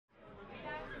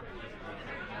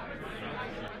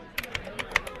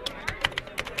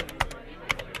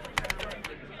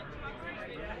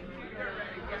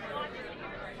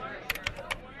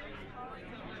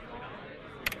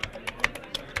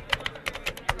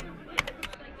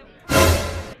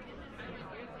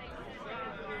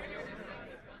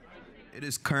It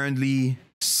is currently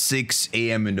 6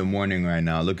 a.m. in the morning right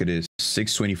now. Look at this.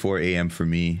 6:24 a.m. for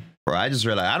me. Bro, I just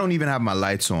realized I don't even have my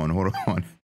lights on. Hold on.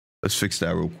 Let's fix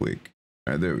that real quick.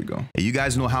 All right, there we go. Hey, you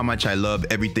guys know how much I love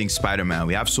everything Spider-Man.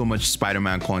 We have so much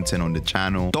Spider-Man content on the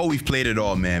channel. Thought we've played it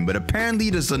all, man. But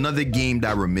apparently there's another game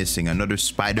that we're missing. Another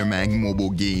Spider-Man mobile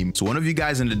game. So one of you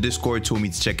guys in the Discord told me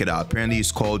to check it out. Apparently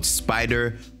it's called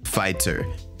Spider Fighter.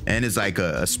 And it's like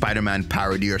a Spider-Man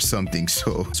parody or something.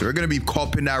 So we're going to be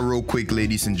copying that real quick,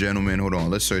 ladies and gentlemen. Hold on.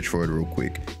 Let's search for it real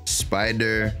quick.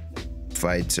 Spider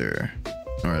Fighter.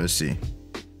 All right, let's see.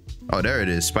 Oh, there it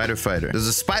is. Spider Fighter. There's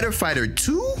a Spider Fighter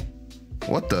 2?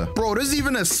 What the? Bro, there's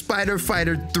even a Spider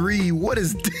Fighter 3. What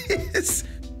is this?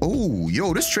 Oh,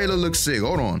 yo, this trailer looks sick.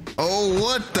 Hold on. Oh,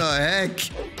 what the heck?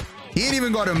 He ain't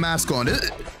even got a mask on.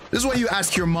 This is what you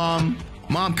ask your mom.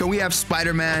 Mom, can we have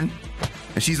Spider-Man?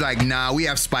 And she's like, nah, we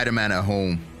have Spider-Man at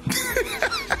home.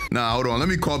 Nah, hold on. Let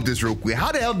me cop this real quick. How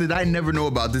the hell did I never know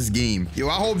about this game? Yo,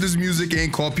 I hope this music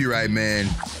ain't copyright, man.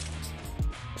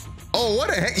 Oh,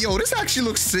 what the heck? Yo, this actually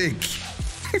looks sick.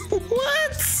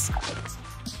 What?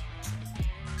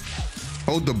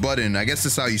 Hold the button. I guess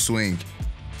this is how you swing.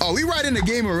 Oh, we right in the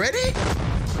game already?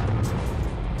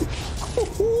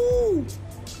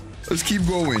 Let's keep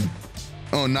going.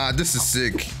 Oh, nah, this is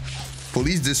sick.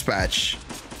 Police dispatch.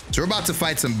 So we're about to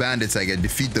fight some bandits, I guess.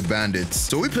 Defeat the bandits.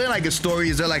 So we playing like a story.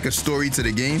 Is there like a story to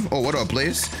the game? Oh, what up,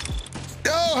 place?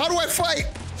 Yo, how do I fight?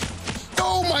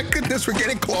 Oh my goodness, we're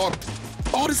getting clocked.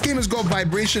 Oh, this game has got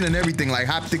vibration and everything, like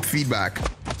haptic feedback.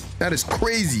 That is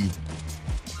crazy.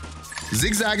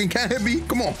 Zigzagging, can't it be?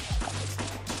 Come on.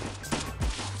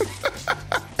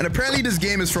 And apparently this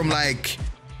game is from like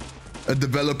a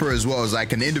developer as well as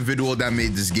like an individual that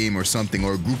made this game or something,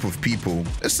 or a group of people.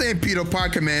 This ain't Peter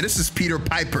Parker, man. This is Peter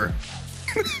Piper.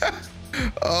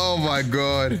 Oh my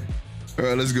God. All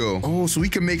right, let's go. Oh, so we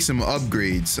can make some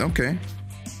upgrades. Okay.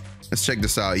 Let's check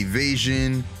this out.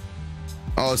 Evasion.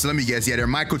 Oh, so let me guess. Yeah, there are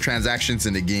microtransactions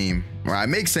in the game. All right,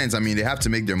 makes sense. I mean, they have to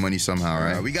make their money somehow, right?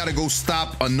 All right, we got to go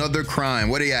stop another crime.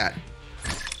 Where they at?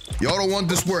 Y'all don't want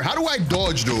this work. How do I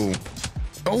dodge, though?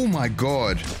 Oh, my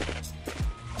God.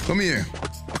 Come here.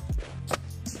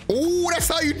 Oh, that's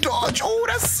how you dodge. Oh,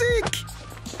 that's sick.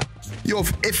 Yo,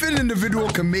 if an individual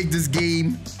can make this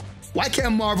game, why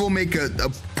can't Marvel make a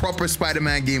proper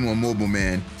Spider-Man game on mobile,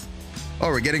 man? Oh,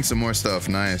 we're getting some more stuff.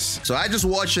 Nice. So I just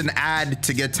watched an ad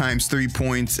to get ×3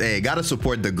 points. Hey, gotta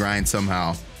support the grind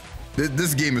somehow.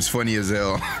 This game is funny as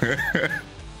hell.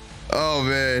 Oh,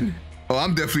 man. Oh,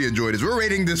 I'm definitely enjoying this. We're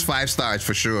rating this 5 stars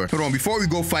for sure. Hold on, before we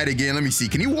go fight again, let me see.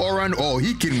 Can he wall run? Oh,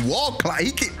 he can wall climb.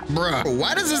 He can, bruh.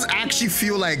 Why does this actually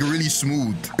feel like really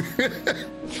smooth?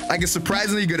 Like it's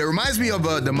surprisingly good. It reminds me of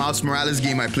the Miles Morales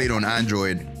game I played on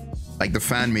Android. Like the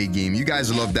fan-made game. You guys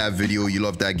love that video. You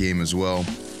love that game as well.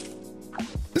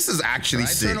 This is actually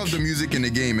sick. Turn off the music in the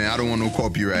game, man. I don't want no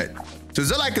copyright. So is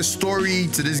there like a story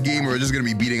to this game, or we're just gonna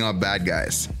be beating up bad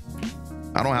guys?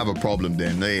 I don't have a problem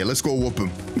then. Hey, let's go whoop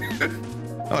him.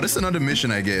 Oh, this is another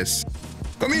mission, I guess.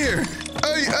 Come here.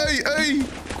 Hey, hey, hey.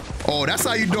 Oh, that's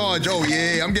how you dodge. Oh,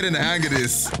 yeah, I'm getting the hang of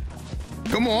this.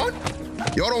 Come on.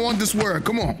 Y'all don't want this work.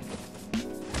 Come on.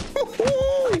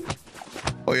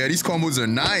 Oh, yeah, these combos are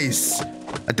nice.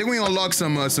 I think we unlocked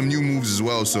some new moves as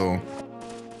well, so.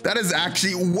 That is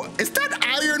actually, what? Is that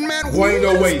Iron Man? Wait.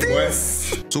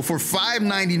 So for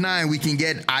 $5.99, we can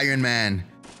get Iron Man.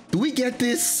 Do we get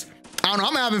this? I don't know.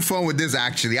 I'm having fun with this,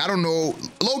 actually. I don't know.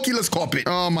 Loki, let's cop it.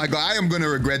 Oh, my God. I am going to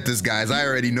regret this, guys. I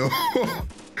already know.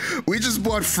 We just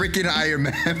bought freaking Iron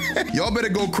Man. Y'all better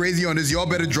go crazy on this. Y'all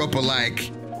better drop a like.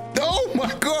 Oh,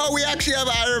 my God. We actually have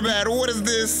Iron Man. What is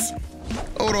this?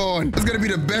 Hold on. It's going to be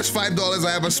the best $5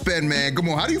 I ever spent, man. Come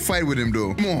on. How do you fight with him,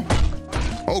 though? Come on.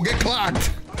 Oh, get clocked.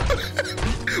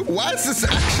 Why is this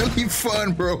actually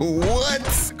fun, bro?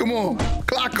 What? Come on.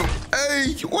 Clock him.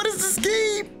 Hey, what is this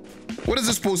game? What is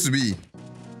this supposed to be?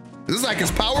 This is like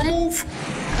his power move?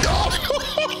 Oh,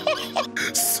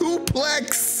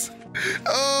 suplex.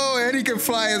 Oh, and he can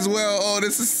fly as well. Oh,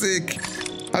 this is sick.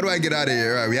 How do I get out of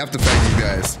here? All right, we have to fight these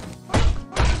guys.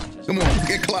 Come on,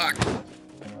 get clocked.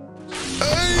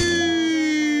 Hey!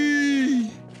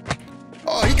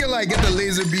 Oh, he can like get the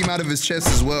laser beam out of his chest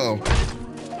as well.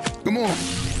 Come on.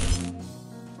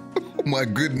 Oh my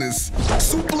goodness.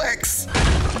 Suplex.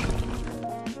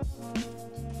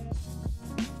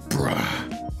 Bruh.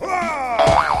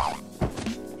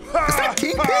 Is that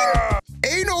Kingpin?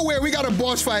 Ain't no way. We got a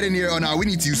boss fight in here. Oh, no. We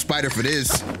need to use Spider for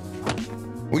this.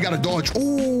 We got to dodge.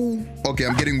 Ooh. Okay,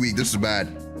 I'm getting weak. This is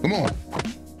bad. Come on.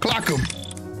 Clock him.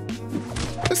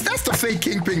 That's the fake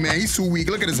Kingpin, man. He's too weak.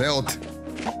 Look at his health.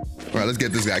 All right, let's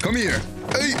get this guy. Come here.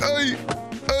 Hey, hey.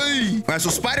 Hey. All right, so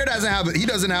Spider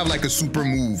doesn't have like a super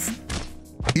move.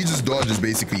 He just dodges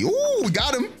basically. Ooh, we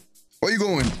got him. Where you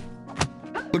going?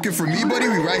 Looking for me, buddy?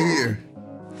 We right here.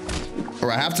 All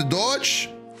right, have to dodge.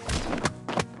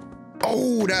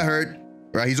 Oh, that hurt.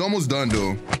 All right, he's almost done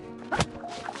though.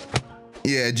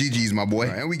 Yeah, GG's, my boy.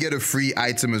 Right, and we get a free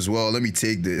item as well. Let me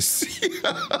take this.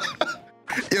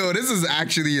 Yo, this is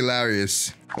actually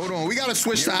hilarious. Hold on, we gotta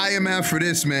switch to Iron Man for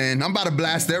this, man. I'm about to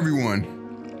blast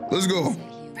everyone. Let's go.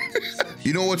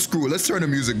 You know what? Screw it. Let's turn the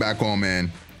music back on,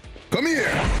 man. Come here.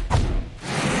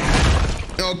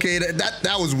 Okay,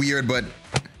 that was weird, but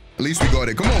at least we got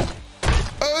it. Come on.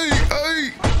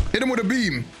 Hey. Hit him with a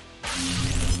beam.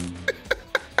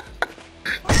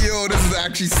 Yo, this is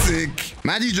actually sick.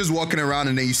 Imagine you just walking around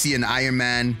and then you see an Iron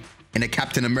Man in a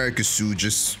Captain America suit.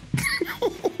 Just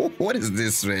what is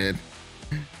this, man?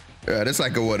 That's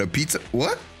like a pizza?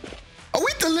 What? Are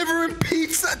we delivering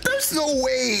pizza? There's no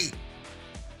way.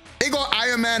 They got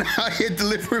Iron Man out here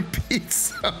delivering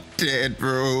pizza. I'm dead,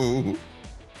 bro.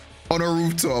 On a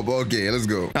rooftop. Okay, let's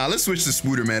go. Now let's switch to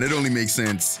Spooder, man. It only makes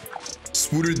sense.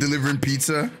 Spooder delivering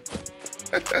pizza.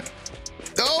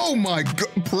 Oh my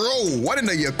god, bro. What in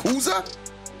the Yakuza?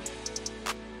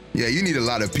 Yeah, you need a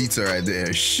lot of pizza right there.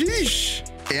 Sheesh.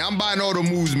 Hey, I'm buying all the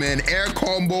moves, man. Air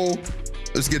combo.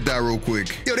 Let's get that real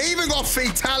quick. Yo, they even got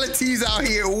fatalities out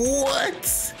here.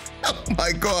 What? Oh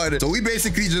my god. So we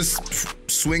basically just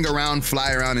swing around,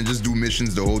 fly around, and just do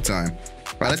missions the whole time.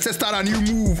 All right, let's test out our new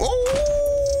move.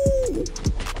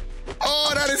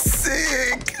 Oh, that is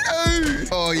sick. Hey.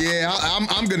 Oh yeah,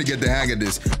 I'm gonna get the hang of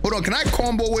this. Hold on, can I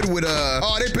combo it with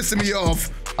oh, they pissing me off.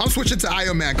 I'm switching to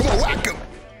Iron Man. Come on, whack him.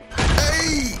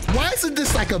 Hey, why isn't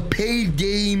this like a paid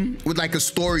game with like a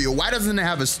story? Or why doesn't it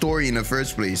have a story in the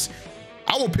first place?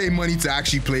 I will pay money to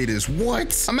actually play this.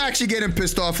 What? I'm actually getting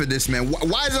pissed off at this, man.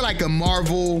 Why is it like a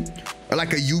Marvel or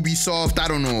like a Ubisoft? I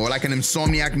don't know. Or like an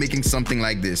Insomniac making something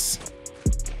like this.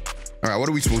 All right, what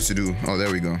are we supposed to do? Oh,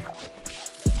 there we go.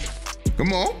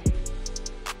 Come on.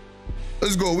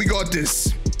 Let's go. We got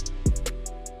this.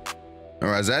 All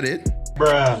right, is that it?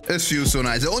 Bruh. This feels so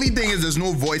nice. The only thing is there's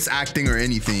no voice acting or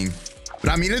anything. But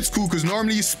I mean, it's cool because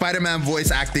normally Spider-Man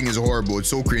voice acting is horrible. It's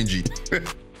so cringy.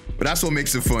 But that's what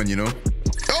makes it fun, you know?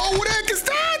 Oh, what the heck is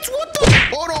that? What the?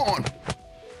 Hold on.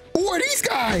 Who are these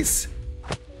guys?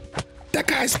 That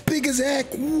guy's big as heck.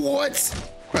 What?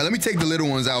 All right, let me take the little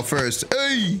ones out first.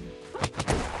 Hey.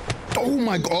 Oh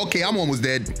my god. Okay, I'm almost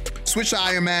dead. Switch to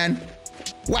Iron Man.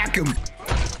 Whack him.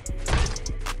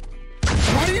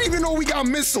 I didn't even know we got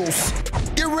missiles.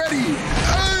 Get ready.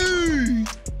 Hey.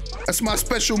 That's my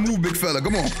special move, big fella.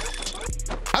 Come on.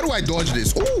 How do I dodge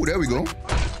this? Oh, there we go.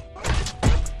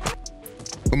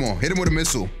 Come on, hit him with a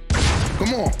missile.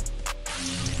 Come on.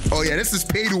 Oh yeah, this is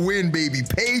pay to win, baby.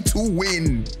 Pay to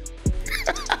win.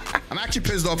 I'm actually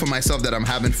pissed off at myself that I'm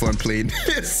having fun playing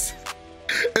this.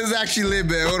 It's actually lit,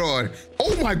 man. Hold on.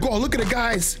 Oh my god, look at the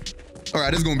guys. All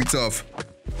right, this is gonna be tough.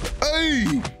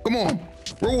 Hey, come on.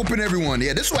 We're whooping everyone.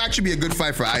 Yeah, this will actually be a good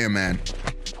fight for Iron Man.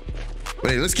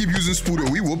 But hey, let's keep using Spooder.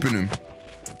 We whooping him.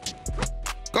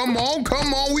 Come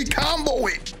on, we combo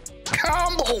it.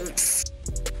 Combos.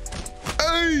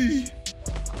 Hey.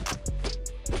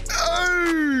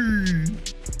 Hey.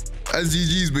 That's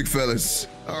GG's, big fellas.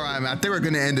 All right, man, I think we're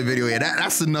gonna end the video here.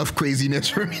 That's enough craziness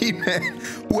for me, man.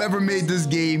 Whoever made this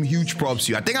game, huge props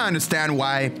to you. I think I understand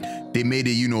why they made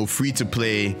it, you know, free to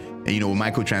play and, you know,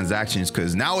 microtransactions.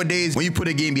 Because nowadays, when you put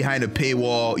a game behind a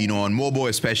paywall, you know, on mobile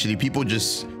especially, people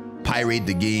just pirate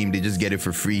the game. They just get it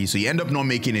for free. So you end up not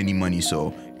making any money.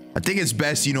 So I think it's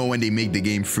best, you know, when they make the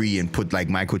game free and put like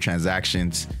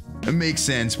microtransactions. It makes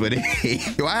sense, but hey,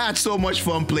 yo, I had so much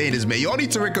fun playing this, man. Y'all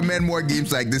need to recommend more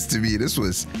games like this to me. This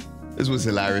was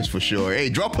hilarious for sure. Hey,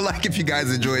 drop a like if you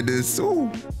guys enjoyed this.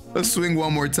 Ooh, let's swing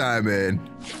one more time, man.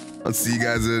 I'll see you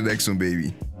guys in the next one,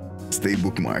 baby. Stay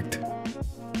bookmarked.